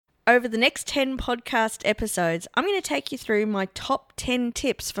Over the next 10 podcast episodes, I'm going to take you through my top 10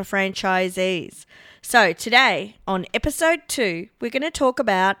 tips for franchisees. So today, on episode 2, we're going to talk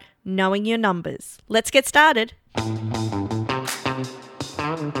about knowing your numbers. Let's get started.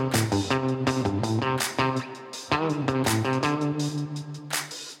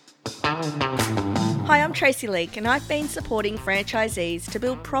 Hi, I'm Tracy Leake, and I've been supporting franchisees to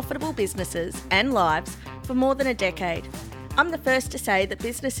build profitable businesses and lives for more than a decade. I'm the first to say that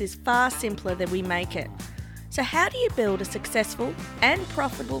business is far simpler than we make it. So how do you build a successful and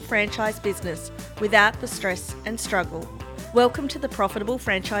profitable franchise business without the stress and struggle? Welcome to the Profitable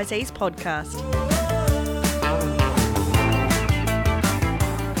Franchisees podcast.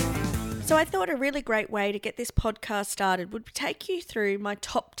 So I thought a really great way to get this podcast started would take you through my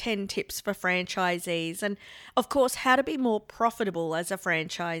top 10 tips for franchisees and, of course, how to be more profitable as a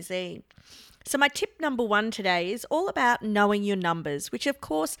franchisee. So my tip number 1 today is all about knowing your numbers, which of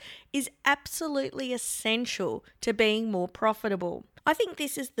course is absolutely essential to being more profitable. I think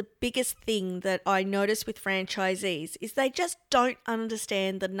this is the biggest thing that I notice with franchisees is they just don't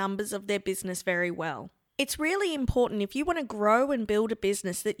understand the numbers of their business very well. It's really important if you want to grow and build a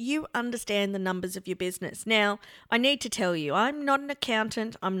business that you understand the numbers of your business. Now, I need to tell you, I'm not an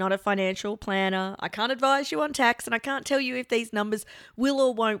accountant, I'm not a financial planner, I can't advise you on tax, and I can't tell you if these numbers will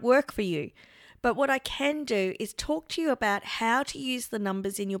or won't work for you. But what I can do is talk to you about how to use the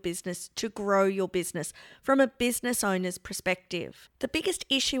numbers in your business to grow your business from a business owner's perspective. The biggest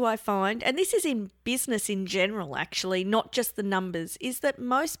issue I find, and this is in business in general actually, not just the numbers, is that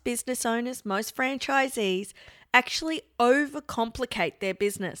most business owners, most franchisees actually overcomplicate their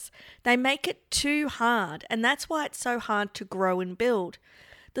business. They make it too hard, and that's why it's so hard to grow and build.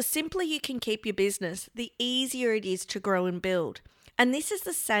 The simpler you can keep your business, the easier it is to grow and build. And this is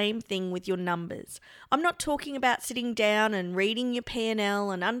the same thing with your numbers. I'm not talking about sitting down and reading your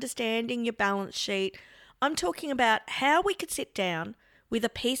P&L and understanding your balance sheet. I'm talking about how we could sit down with a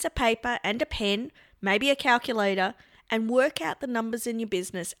piece of paper and a pen, maybe a calculator, and work out the numbers in your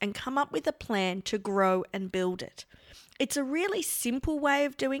business and come up with a plan to grow and build it. It's a really simple way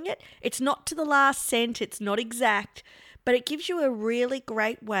of doing it. It's not to the last cent, it's not exact, but it gives you a really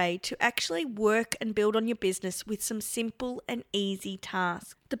great way to actually work and build on your business with some simple and easy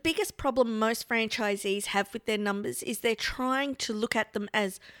tasks. The biggest problem most franchisees have with their numbers is they're trying to look at them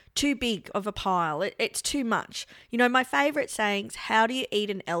as too big of a pile. It's too much. You know, my favorite saying's, how do you eat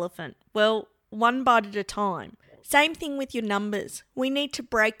an elephant? Well, one bite at a time. Same thing with your numbers. We need to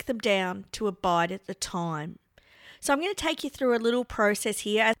break them down to a bite at a time. So I'm going to take you through a little process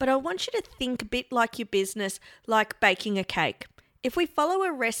here, but I want you to think a bit like your business, like baking a cake. If we follow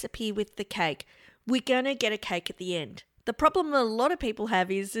a recipe with the cake, we're going to get a cake at the end. The problem a lot of people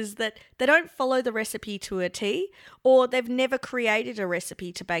have is that they don't follow the recipe to a T, or they've never created a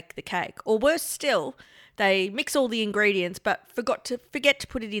recipe to bake the cake. Or worse still, they mix all the ingredients but forget to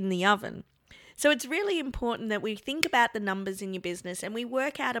put it in the oven. So it's really important that we think about the numbers in your business and we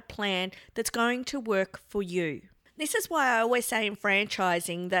work out a plan that's going to work for you. This is why I always say in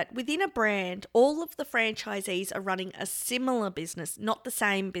franchising that within a brand, all of the franchisees are running a similar business, not the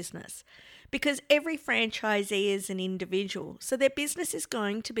same business, because every franchisee is an individual, so their business is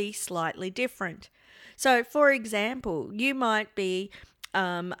going to be slightly different. So, for example, you might be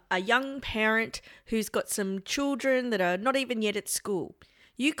a young parent who's got some children that are not even yet at school.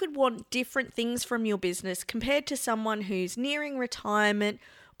 You could want different things from your business compared to someone who's nearing retirement.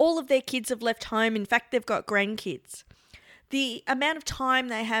 All of their kids have left home. In fact, they've got grandkids. The amount of time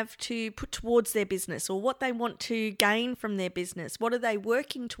they have to put towards their business or what they want to gain from their business, what are they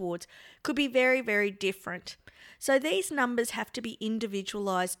working towards, could be very, very different. So these numbers have to be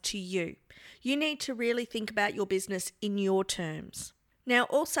individualized to you. You need to really think about your business in your terms. Now,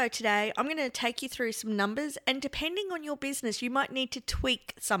 also today, I'm going to take you through some numbers, and depending on your business, you might need to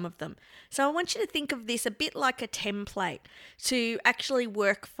tweak some of them. So I want you to think of this a bit like a template to actually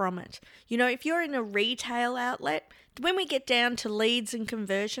work from it. You know, if you're in a retail outlet, when we get down to leads and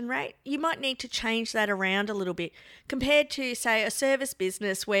conversion rate, you might need to change that around a little bit compared to, say, a service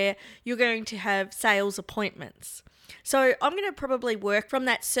business where you're going to have sales appointments. So I'm going to probably work from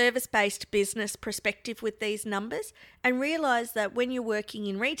that service-based business perspective with these numbers and realize that when you're working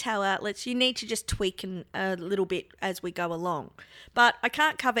in retail outlets, you need to just tweak a little bit as we go along. But I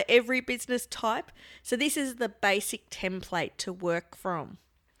can't cover every business type, so this is the basic template to work from.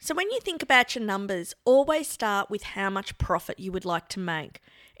 So when you think about your numbers, always start with how much profit you would like to make.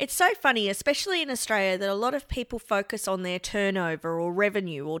 It's so funny, especially in Australia, that a lot of people focus on their turnover or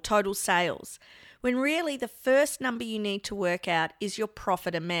revenue or total sales, when really the first number you need to work out is your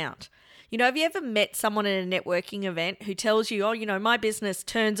profit amount. Have you ever met someone at a networking event who tells you, my business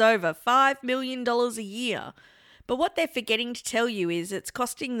turns over $5 million a year? But what they're forgetting to tell you is it's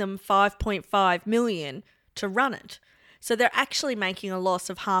costing them $5.5 million to run it. So they're actually making a loss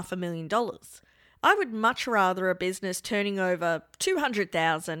of $500,000. I would much rather a business turning over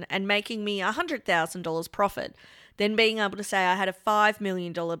 $200,000 and making me $100,000 profit than being able to say I had a $5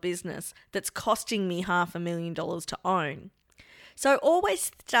 million business that's costing me $500,000 to own. So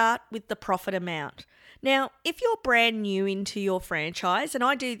always start with the profit amount. Now, if you're brand new into your franchise, and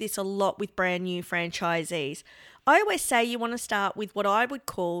I do this a lot with brand new franchisees, I always say you want to start with what I would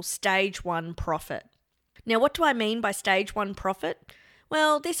call stage 1 profit. Now, what do I mean by stage 1 profit?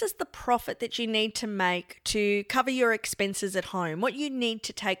 Well, this is the profit that you need to make to cover your expenses at home, what you need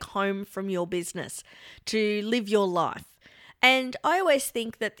to take home from your business to live your life. And I always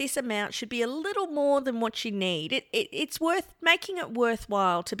think that this amount should be a little more than what you need. It's worth making it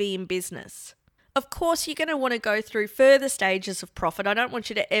worthwhile to be in business. Of course, you're going to want to go through further stages of profit. I don't want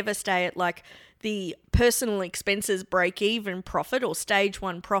you to ever stay at like the personal expenses break-even profit or stage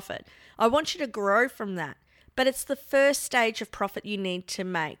 1 profit. I want you to grow from that. But it's the first stage of profit you need to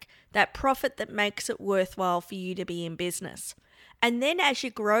make, that profit that makes it worthwhile for you to be in business. And then as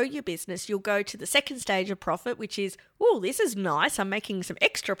you grow your business, you'll go to the second stage of profit, which is, this is nice, I'm making some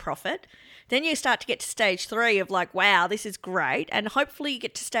extra profit. Then you start to get to stage 3 of like, wow, this is great. And hopefully you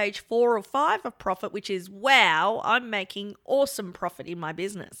get to stage 4 or 5 of profit, which is, wow, I'm making awesome profit in my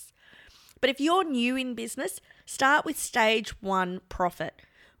business. But if you're new in business, start with stage 1 profit.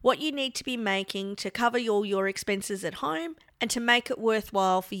 What you need to be making to cover all your expenses at home and to make it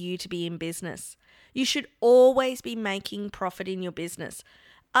worthwhile for you to be in business. You should always be making profit in your business.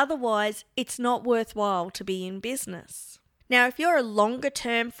 Otherwise, it's not worthwhile to be in business. Now, if you're a longer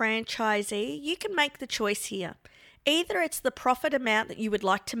term franchisee, you can make the choice here. Either it's the profit amount that you would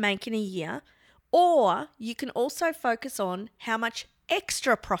like to make in a year, or you can also focus on how much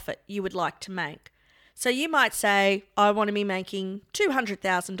extra profit you would like to make. So you might say, I want to be making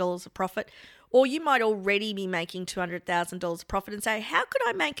 $200,000 of profit, or you might already be making $200,000 of profit and say, how could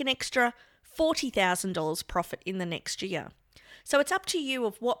I make an extra $40,000 profit in the next year? So it's up to you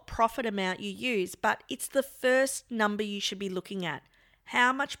of what profit amount you use, but it's the first number you should be looking at.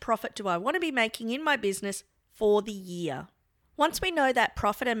 How much profit do I want to be making in my business for the year? Once we know that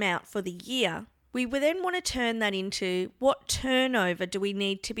profit amount for the year, we would then want to turn that into what turnover do we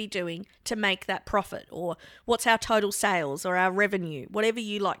need to be doing to make that profit, or what's our total sales or our revenue, whatever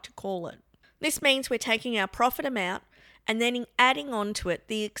you like to call it. This means we're taking our profit amount and then adding on to it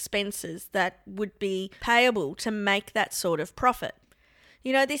the expenses that would be payable to make that sort of profit.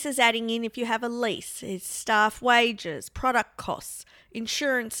 This is adding in if you have a lease, it's staff wages, product costs,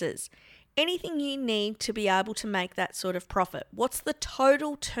 insurances, anything you need to be able to make that sort of profit. What's the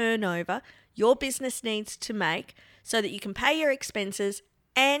total turnover your business needs to make so that you can pay your expenses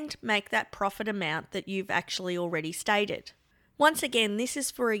and make that profit amount that you've actually already stated? Once again, this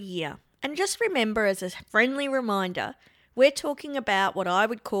is for a year. And just remember, as a friendly reminder, we're talking about what I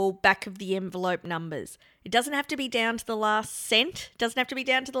would call back of the envelope numbers. It doesn't have to be down to the last cent. It doesn't have to be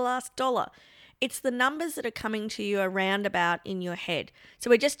down to the last dollar. It's the numbers that are coming to you around about in your head. So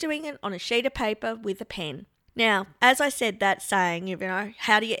we're just doing it on a sheet of paper with a pen. Now, as I said that saying,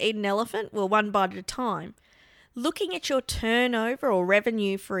 how do you eat an elephant? Well, one bite at a time. Looking at your turnover or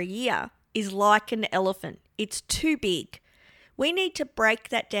revenue for a year is like an elephant. It's too big. We need to break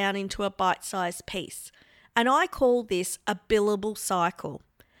that down into a bite-sized piece. And I call this a billable cycle.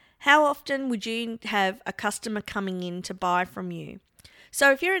 How often would you have a customer coming in to buy from you?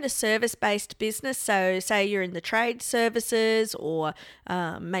 So if you're in a service-based business, so say you're in the trade services or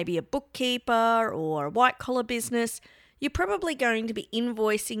maybe a bookkeeper or a white-collar business, you're probably going to be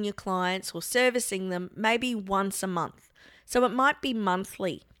invoicing your clients or servicing them maybe once a month. So it might be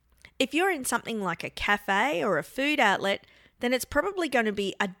monthly. If you're in something like a cafe or a food outlet, then it's probably going to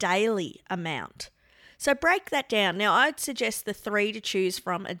be a daily amount. So break that down. Now, I'd suggest the 3 to choose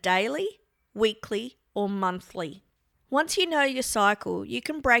from: a daily, weekly, or monthly. Once you know your cycle, you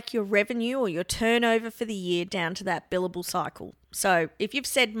can break your revenue or your turnover for the year down to that billable cycle. So if you've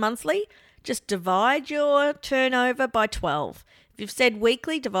said monthly, just divide your turnover by 12. If you've said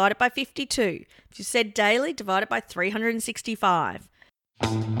weekly, divide it by 52. If you've said daily, divide it by 365.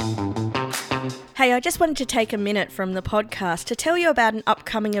 Hey, I just wanted to take a minute from the podcast to tell you about an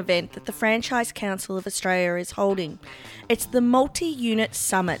upcoming event that the Franchise Council of Australia is holding. It's the Multi-Unit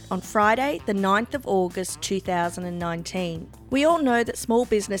Summit on Friday, the 9th of August 2019. We all know that small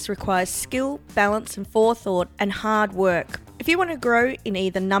business requires skill, balance and forethought and hard work. If you want to grow in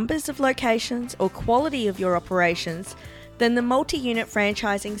either numbers of locations or quality of your operations, then the Multi-Unit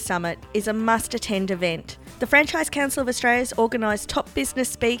Franchising Summit is a must-attend event. The Franchise Council of Australia has organised top business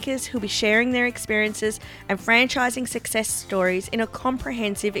speakers who'll be sharing their experiences and franchising success stories in a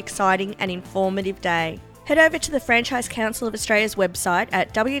comprehensive, exciting and informative day. Head over to the Franchise Council of Australia's website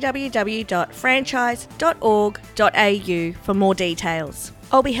at www.franchise.org.au for more details.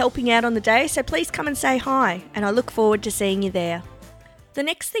 I'll be helping out on the day, so please come and say hi, and I look forward to seeing you there. The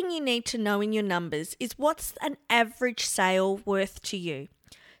next thing you need to know in your numbers is what's an average sale worth to you.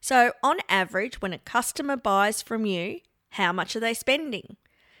 So on average, when a customer buys from you, how much are they spending?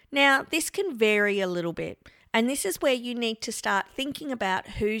 Now, this can vary a little bit, and this is where you need to start thinking about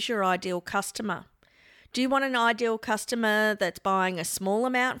who's your ideal customer. Do you want an ideal customer that's buying a small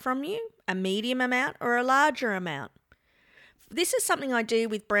amount from you, a medium amount, or a larger amount? This is something I do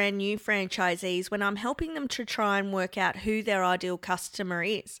with brand new franchisees when I'm helping them to try and work out who their ideal customer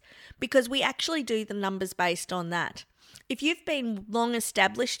is, because we actually do the numbers based on that. If you've been long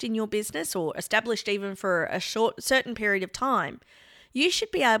established in your business or established even for a certain period of time, you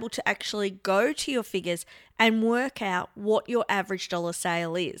should be able to actually go to your figures and work out what your average dollar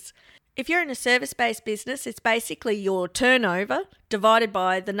sale is. If you're in a service-based business, it's basically your turnover divided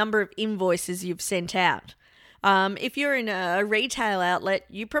by the number of invoices you've sent out. If you're in a retail outlet,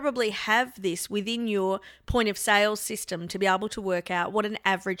 you probably have this within your point of sale system to be able to work out what an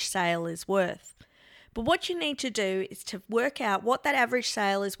average sale is worth. But what you need to do is to work out what that average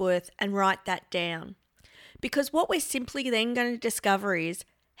sale is worth and write that down. Because what we're simply then going to discover is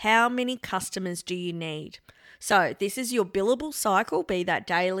how many customers do you need. So this is your billable cycle, be that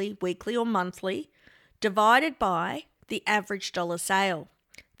daily, weekly or monthly, divided by the average dollar sale.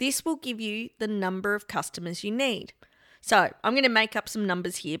 This will give you the number of customers you need. So I'm going to make up some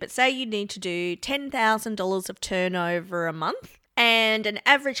numbers here, but say you need to do $10,000 of turnover a month and an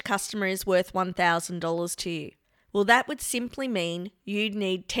average customer is worth $1,000 to you. Well, that would simply mean you'd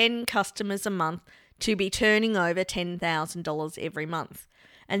need 10 customers a month to be turning over $10,000 every month.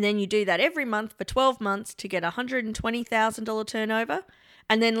 And then you do that every month for 12 months to get $120,000 turnover.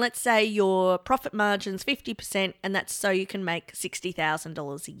 And then let's say your profit margin's 50% and that's so you can make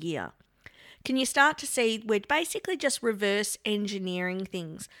 $60,000 a year. Can you start to see we're basically just reverse engineering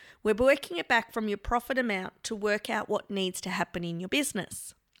things? We're working it back from your profit amount to work out what needs to happen in your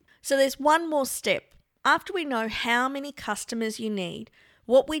business. So there's one more step. After we know how many customers you need,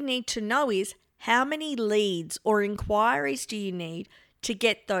 what we need to know is how many leads or inquiries do you need to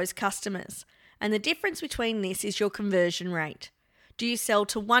get those customers. And the difference between this is your conversion rate. Do you sell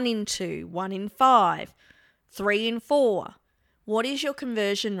to 1 in 2, 1 in 5, 3 in 4? What is your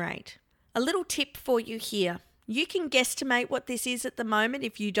conversion rate? A little tip for you here. You can guesstimate what this is at the moment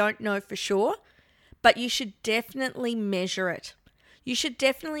if you don't know for sure, but you should definitely measure it. You should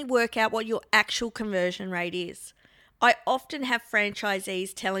definitely work out what your actual conversion rate is. I often have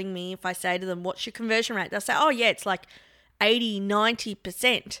franchisees telling me, if I say to them, what's your conversion rate? They'll say, oh yeah, it's like 80,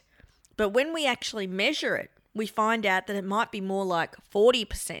 90%. But when we actually measure it, we find out that it might be more like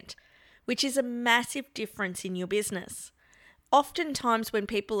 40%, which is a massive difference in your business. Oftentimes when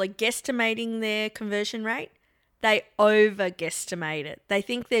people are guesstimating their conversion rate, they over-guesstimate it. They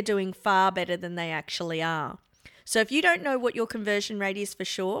think they're doing far better than they actually are. So if you don't know what your conversion rate is for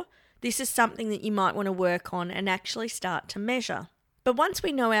sure, this is something that you might want to work on and actually start to measure. But once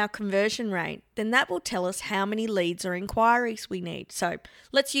we know our conversion rate, then that will tell us how many leads or inquiries we need. So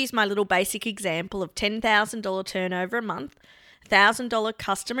let's use my little basic example of $10,000 turnover a month. $1,000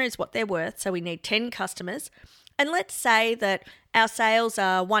 customer is what they're worth, so we need 10 customers. And let's say that our sales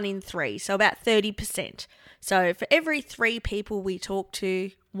are 1 in 3, so about 30%. So for every 3 people we talk to,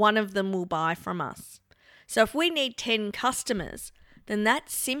 1 of them will buy from us. So if we need 10 customers, then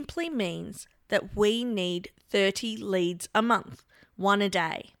that simply means that we need 30 leads a month. 1 a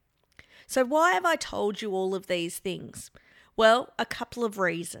day. So why have I told you all of these things? Well, a couple of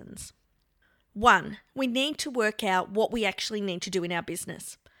reasons. 1, we need to work out what we actually need to do in our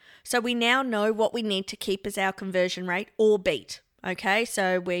business. So we now know what we need to keep as our conversion rate or beat. Okay,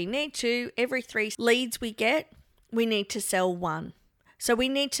 so we need to, every 3 leads we get, we need to sell 1. So we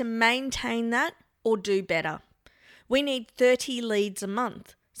need to maintain that or do better. We need 30 leads a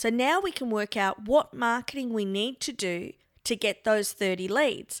month. So now we can work out what marketing we need to do to get those 30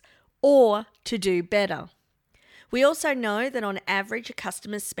 leads or to do better. We also know that on average a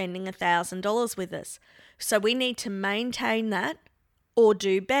customer's spending $1,000 with us, so we need to maintain that or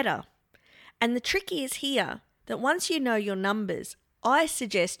do better. And the trick is here that once you know your numbers, I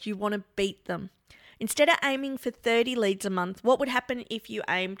suggest you want to beat them. Instead of aiming for 30 leads a month, what would happen if you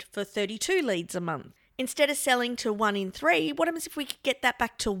aimed for 32 leads a month? Instead of selling to 1 in 3, what happens if we could get that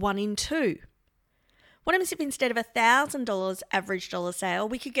back to 1 in 2? What happens if instead of $1,000 average dollar sale,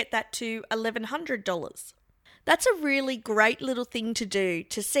 we could get that to $1,100? That's a really great little thing to do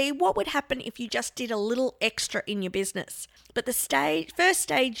to see what would happen if you just did a little extra in your business. But the first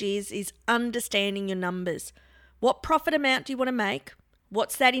stage is understanding your numbers. What profit amount do you want to make?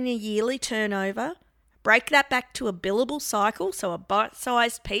 What's that in a yearly turnover? Break that back to a billable cycle, so a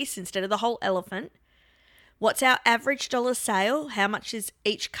bite-sized piece instead of the whole elephant. What's our average dollar sale? How much is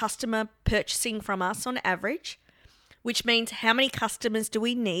each customer purchasing from us on average? Which means how many customers do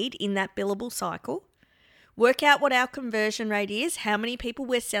we need in that billable cycle? Work out what our conversion rate is, how many people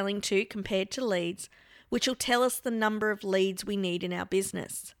we're selling to compared to leads, which will tell us the number of leads we need in our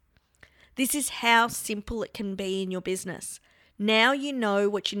business. This is how simple it can be in your business. Now you know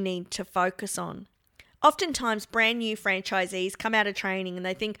what you need to focus on. Oftentimes, brand new franchisees come out of training and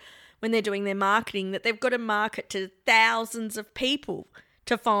they think when they're doing their marketing that they've got to market to thousands of people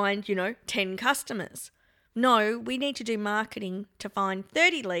to find, 10 customers. No, we need to do marketing to find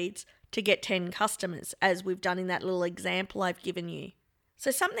 30 leads to get 10 customers, as we've done in that little example I've given you.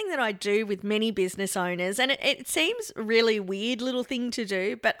 So something that I do with many business owners, and it seems a really weird little thing to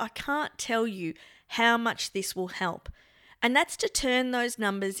do, but I can't tell you how much this will help. And that's to turn those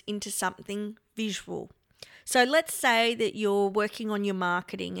numbers into something visual. So let's say that you're working on your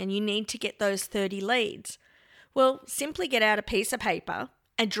marketing and you need to get those 30 leads. Well, simply get out a piece of paper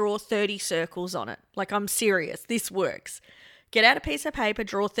and draw 30 circles on it. Like, I'm serious, this works. Get out a piece of paper,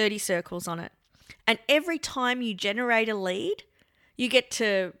 draw 30 circles on it. And every time you generate a lead, you get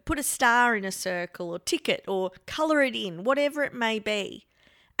to put a star in a circle or tick it or colour it in, whatever it may be.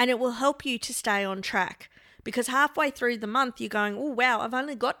 And it will help you to stay on track. Because halfway through the month, you're going, oh, wow, I've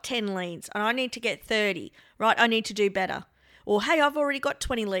only got 10 leads and I need to get 30. Right, I need to do better. Or, hey, I've already got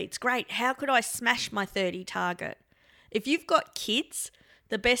 20 leads. Great, how could I smash my 30 target? If you've got kids,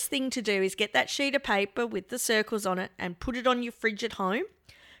 the best thing to do is get that sheet of paper with the circles on it and put it on your fridge at home.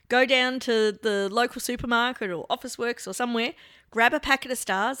 Go down to the local supermarket or Officeworks or somewhere, grab a packet of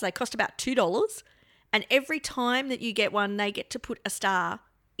stars. They cost about $2. And every time that you get one, they get to put a star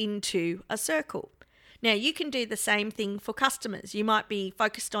into a circle. Now, you can do the same thing for customers. You might be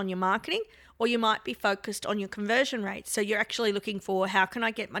focused on your marketing or you might be focused on your conversion rate. So you're actually looking for, how can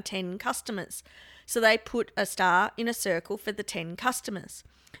I get my 10 customers? So they put a star in a circle for the 10 customers.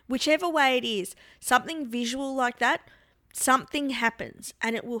 Whichever way it is, something visual like that, something happens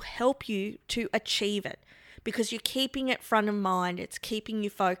and it will help you to achieve it because you're keeping it front of mind. It's keeping you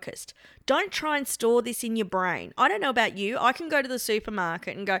focused. Don't try and store this in your brain. I don't know about you. I can go to the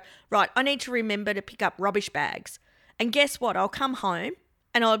supermarket and go, right, I need to remember to pick up rubbish bags. And guess what? I'll come home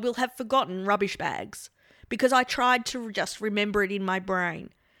and I will have forgotten rubbish bags because I tried to just remember it in my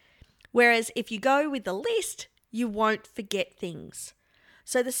brain. Whereas if you go with the list, you won't forget things.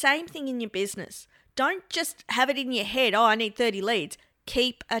 So the same thing in your business. Don't just have it in your head, oh, I need 30 leads.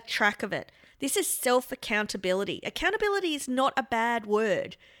 Keep a track of it. This is self-accountability. Accountability is not a bad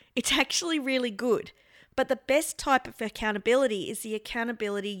word. It's actually really good. But the best type of accountability is the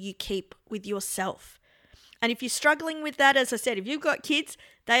accountability you keep with yourself. And if you're struggling with that, as I said, if you've got kids,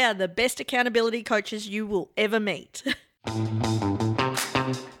 they are the best accountability coaches you will ever meet.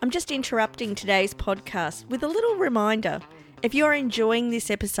 I'm just interrupting today's podcast with a little reminder. If you're enjoying this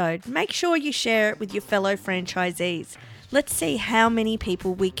episode, make sure you share it with your fellow franchisees. Let's see how many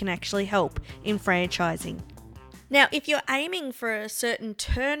people we can actually help in franchising. Now, if you're aiming for a certain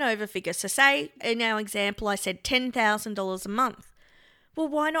turnover figure, so say in our example, I said $10,000 a month. Well,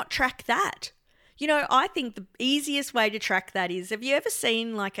 why not track that? I think the easiest way to track that is, have you ever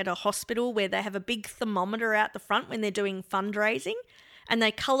seen like at a hospital where they have a big thermometer out the front when they're doing fundraising and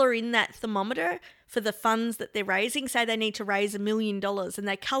they colour in that thermometer for the funds that they're raising? Say they need to raise $1 million and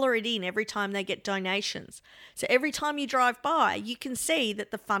they colour it in every time they get donations. So every time you drive by, you can see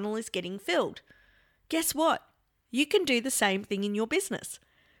that the funnel is getting filled. Guess what? You can do the same thing in your business.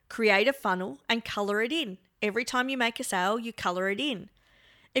 Create a funnel and colour it in. Every time you make a sale, you colour it in.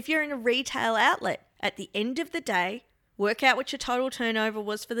 If you're in a retail outlet, at the end of the day, work out what your total turnover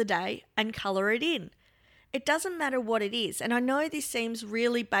was for the day and colour it in. It doesn't matter what it is. And I know this seems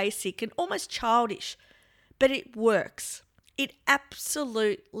really basic and almost childish, but it works. It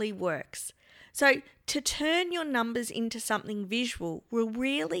absolutely works. So to turn your numbers into something visual will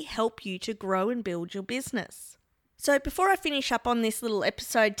really help you to grow and build your business. So before I finish up on this little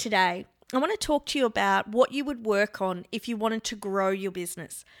episode today, I want to talk to you about what you would work on if you wanted to grow your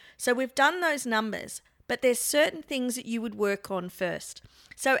business. So we've done those numbers, but there's certain things that you would work on first.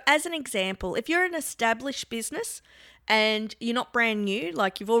 So as an example, if you're an established business and you're not brand new,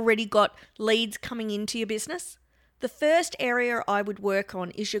 like you've already got leads coming into your business, the first area I would work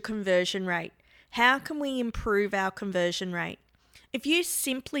on is your conversion rate. How can we improve our conversion rate? If you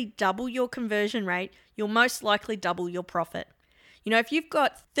simply double your conversion rate, you'll most likely double your profit. If you've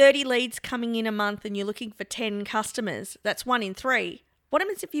got 30 leads coming in a month and you're looking for 10 customers, that's 1 in 3. What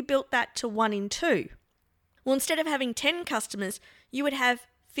happens if you built that to 1 in 2? Well, instead of having 10 customers, you would have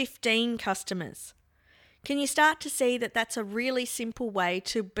 15 customers. Can you start to see that that's a really simple way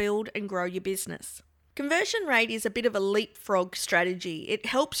to build and grow your business? Conversion rate is a bit of a leapfrog strategy. It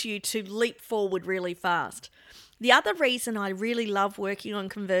helps you to leap forward really fast. The other reason I really love working on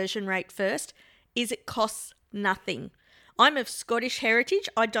conversion rate first is it costs nothing. I'm of Scottish heritage.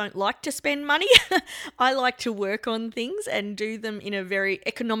 I don't like to spend money. I like to work on things and do them in a very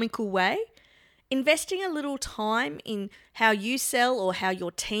economical way. Investing a little time in how you sell or how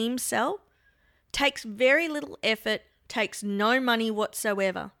your team sell takes very little effort, takes no money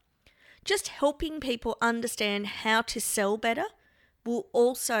whatsoever. Just helping people understand how to sell better will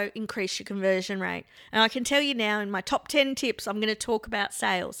also increase your conversion rate. And I can tell you now in my top 10 tips, I'm going to talk about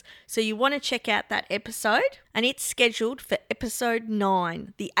sales. So you want to check out that episode, and it's scheduled for episode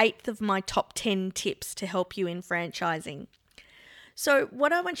 9, the 8th of my top 10 tips to help you in franchising. So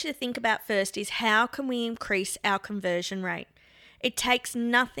what I want you to think about first is how can we increase our conversion rate? It takes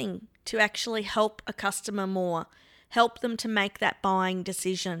nothing to actually help a customer more, help them to make that buying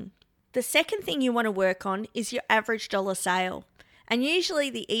decision. The second thing you want to work on is your average dollar sale. And usually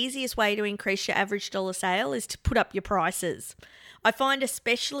the easiest way to increase your average dollar sale is to put up your prices. I find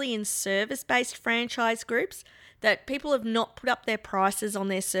especially in service-based franchise groups that people have not put up their prices on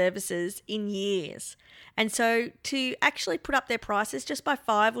their services in years. And so to actually put up their prices just by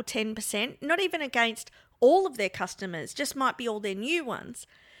 5 or 10%, not even against all of their customers, just might be all their new ones,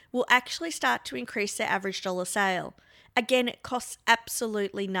 will actually start to increase their average dollar sale. Again, it costs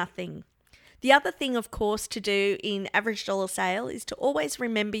absolutely nothing. The other thing, of course, to do in average dollar sale is to always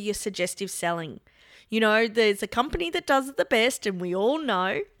remember your suggestive selling. There's a company that does it the best, and we all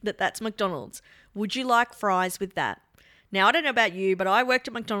know that that's McDonald's. Would you like fries with that? Now, I don't know about you, but I worked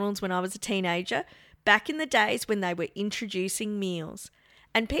at McDonald's when I was a teenager, back in the days when they were introducing meals.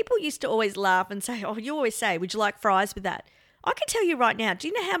 And people used to always laugh and say, oh, you always say, would you like fries with that? I can tell you right now, do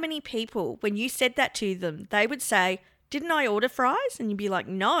you know how many people, when you said that to them, they would say, didn't I order fries? And you'd be like,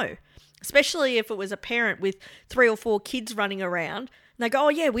 no. Especially if it was a parent with 3 or 4 kids running around. And they go, oh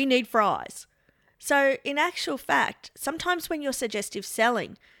yeah, we need fries. So in actual fact, sometimes when you're suggestive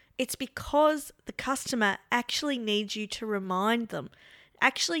selling, it's because the customer actually needs you to remind them,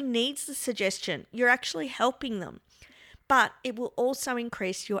 actually needs the suggestion. You're actually helping them. But it will also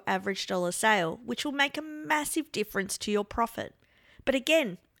increase your average dollar sale, which will make a massive difference to your profit. But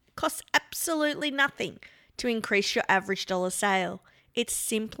again, it costs absolutely nothing to increase your average dollar sale. It's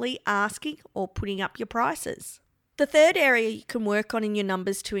simply asking or putting up your prices. The third area you can work on in your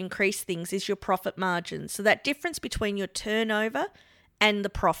numbers to increase things is your profit margin. So that difference between your turnover and the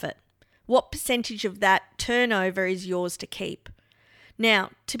profit. What percentage of that turnover is yours to keep?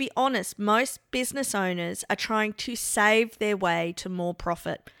 Now, to be honest, most business owners are trying to save their way to more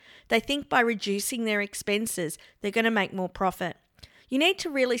profit. They think by reducing their expenses, they're going to make more profit. You need to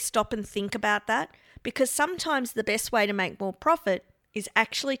really stop and think about that, because sometimes the best way to make more profit is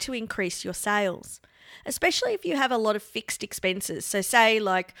actually to increase your sales, especially if you have a lot of fixed expenses. So say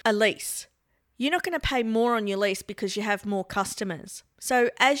like a lease. You're not going to pay more on your lease because you have more customers. So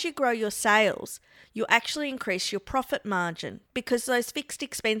as you grow your sales, you'll actually increase your profit margin because those fixed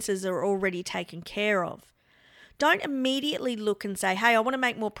expenses are already taken care of. Don't immediately look and say, hey, I want to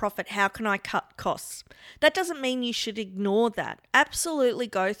make more profit. How can I cut costs? That doesn't mean you should ignore that. Absolutely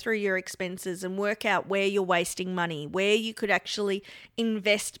go through your expenses and work out where you're wasting money, where you could actually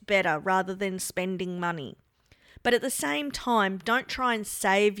invest better rather than spending money. But at the same time, don't try and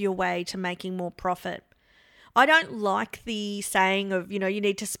save your way to making more profit. I don't like the saying of, you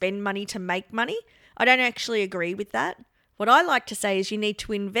need to spend money to make money. I don't actually agree with that. What I like to say is you need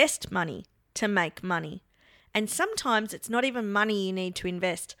to invest money to make money. And sometimes it's not even money you need to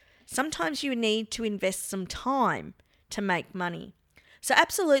invest. Sometimes you need to invest some time to make money. So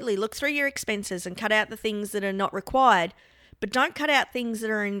absolutely look through your expenses and cut out the things that are not required, but don't cut out things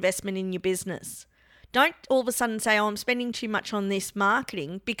that are an investment in your business. Don't all of a sudden say, oh, I'm spending too much on this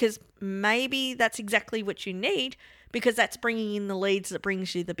marketing, because maybe that's exactly what you need, because that's bringing in the leads that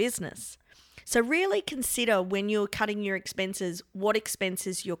brings you the business. So really consider when you're cutting your expenses, what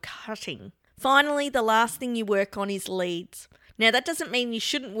expenses you're cutting. Finally, the last thing you work on is leads. Now, that doesn't mean you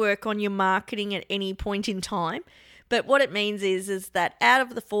shouldn't work on your marketing at any point in time, but what it means is that out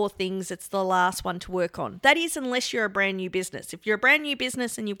of the 4 things, it's the last one to work on. That is, unless you're a brand new business. If you're a brand new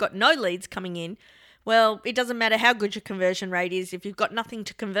business and you've got no leads coming in, well, it doesn't matter how good your conversion rate is. If you've got nothing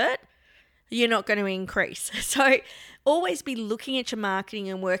to convert, you're not going to increase. So always be looking at your marketing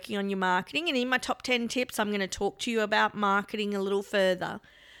and working on your marketing. And in my top 10 tips, I'm going to talk to you about marketing a little further.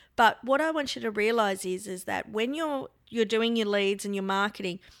 But what I want you to realize is that when you're doing your leads and your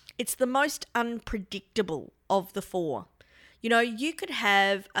marketing, it's the most unpredictable of the four. You know, you could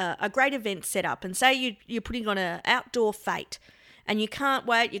have a great event set up and say you're putting on an outdoor fete and you can't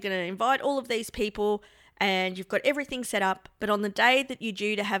wait. You're going to invite all of these people and you've got everything set up. But on the day that you're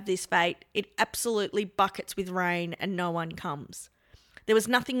due to have this fete, it absolutely buckets with rain and no one comes. There was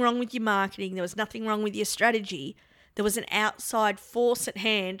nothing wrong with your marketing. There was nothing wrong with your strategy. There was an outside force at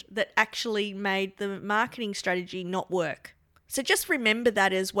hand that actually made the marketing strategy not work. So just remember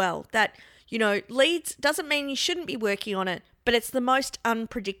that as well, that, you know, leads doesn't mean you shouldn't be working on it, but it's the most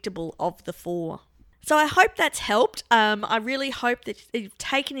unpredictable of the four. So I hope that's helped. I really hope that you've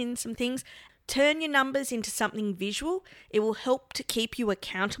taken in some things. Turn your numbers into something visual. It will help to keep you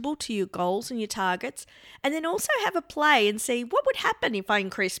accountable to your goals and your targets. And then also have a play and see what would happen if I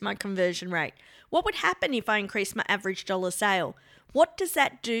increase my conversion rate. What would happen if I increase my average dollar sale? What does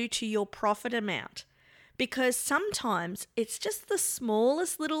that do to your profit amount? Because sometimes it's just the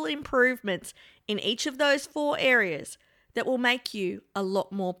smallest little improvements in each of those four areas that will make you a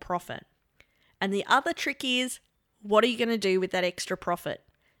lot more profit. And the other trick is, what are you going to do with that extra profit?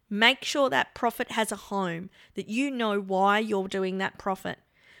 Make sure that profit has a home, that you know why you're doing that profit,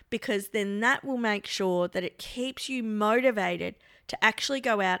 because then that will make sure that it keeps you motivated to actually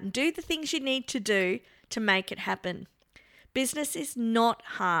go out and do the things you need to do to make it happen. Business is not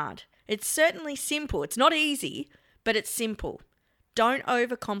hard. It's certainly simple. It's not easy, but it's simple. Don't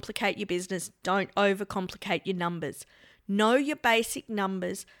overcomplicate your business. Don't overcomplicate your numbers. Know your basic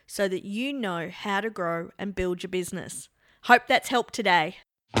numbers so that you know how to grow and build your business. Hope that's helped today.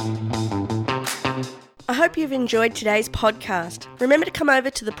 I hope you've enjoyed today's podcast. Remember to come over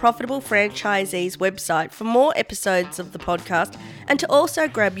to the Profitable Franchisees website for more episodes of the podcast and to also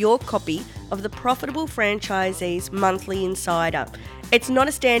grab your copy of the Profitable Franchisees Monthly Insider. It's not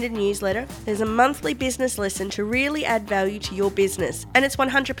a standard newsletter. There's a monthly business lesson to really add value to your business, and it's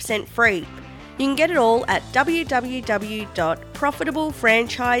 100% free. You can get it all at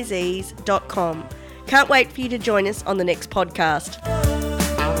www.profitablefranchisees.com. Can't wait for you to join us on the next podcast.